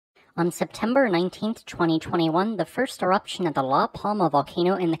On September 19, 2021, the first eruption of the La Palma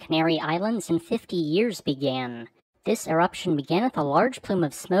Volcano in the Canary Islands in 50 years began. This eruption began with a large plume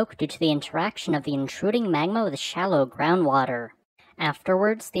of smoke due to the interaction of the intruding magma with shallow groundwater.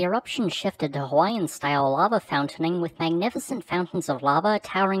 Afterwards, the eruption shifted to Hawaiian-style lava fountaining with magnificent fountains of lava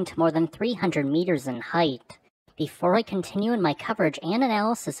towering to more than 300 meters in height. Before I continue in my coverage and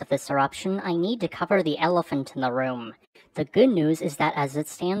analysis of this eruption, I need to cover the elephant in the room. The good news is that as it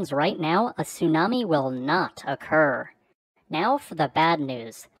stands right now, a tsunami will not occur. Now for the bad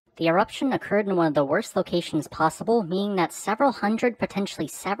news. The eruption occurred in one of the worst locations possible, meaning that several hundred, potentially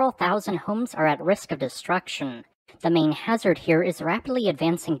several thousand homes are at risk of destruction. The main hazard here is rapidly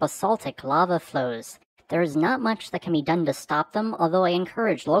advancing basaltic lava flows. There is not much that can be done to stop them, although I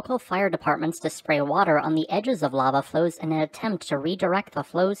encourage local fire departments to spray water on the edges of lava flows in an attempt to redirect the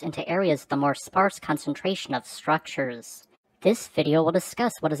flows into areas with a more sparse concentration of structures. This video will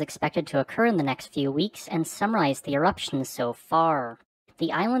discuss what is expected to occur in the next few weeks and summarize the eruptions so far.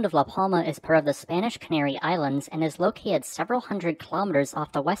 The island of La Palma is part of the Spanish Canary Islands and is located several hundred kilometers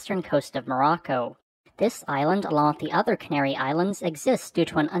off the western coast of Morocco. This island, along with the other Canary Islands, exists due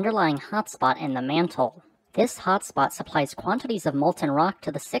to an underlying hotspot in the mantle. This hotspot supplies quantities of molten rock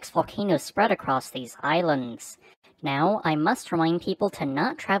to the 6 volcanoes spread across these islands. Now, I must remind people to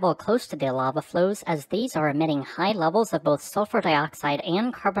not travel close to the lava flows, as these are emitting high levels of both sulfur dioxide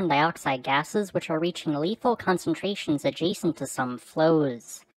and carbon dioxide gases, which are reaching lethal concentrations adjacent to some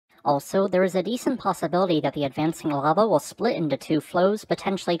flows. Also, there is a decent possibility that the advancing lava will split into 2 flows,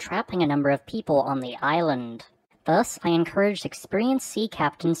 potentially trapping a number of people on the island. Thus, I encourage experienced sea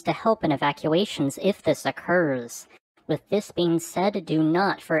captains to help in evacuations if this occurs. With this being said, do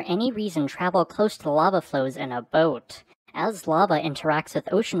not for any reason travel close to the lava flows in a boat. As lava interacts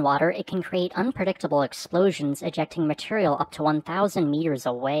with ocean water, it can create unpredictable explosions, ejecting material up to 1,000 meters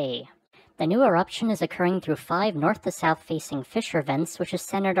away. The new eruption is occurring through 5 north-to-south facing fissure vents, which is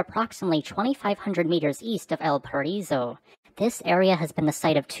centered approximately 2,500 meters east of El Paraiso. This area has been the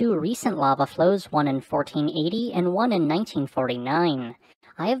site of 2 recent lava flows, one in 1480 and one in 1949.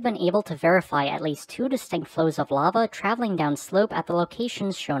 I have been able to verify at least 2 distinct flows of lava traveling down slope at the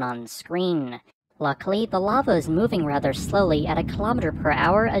locations shown on screen. Luckily, the lava is moving rather slowly at 1 kilometer per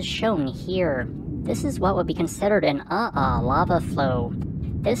hour as shown here. This is what would be considered an lava flow.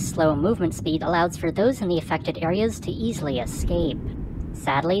 This slow movement speed allows for those in the affected areas to easily escape.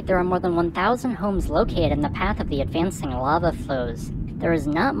 Sadly, there are more than 1,000 homes located in the path of the advancing lava flows. There is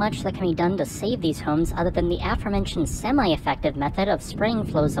not much that can be done to save these homes other than the aforementioned semi-effective method of spraying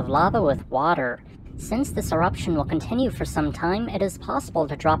flows of lava with water. Since this eruption will continue for some time, it is possible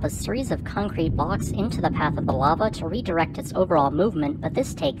to drop a series of concrete blocks into the path of the lava to redirect its overall movement, but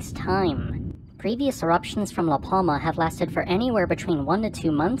this takes time. Previous eruptions from La Palma have lasted for anywhere between 1 to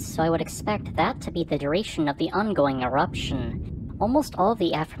 2 months, so I would expect that to be the duration of the ongoing eruption. Almost all of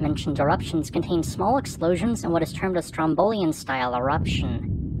the aforementioned eruptions contain small explosions in what is termed a Strombolian-style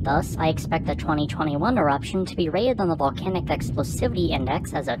eruption. Thus, I expect the 2021 eruption to be rated on the Volcanic Explosivity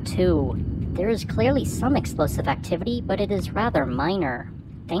Index as a 2. There is clearly some explosive activity, but it is rather minor.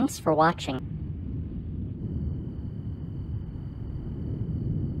 Thanks for watching.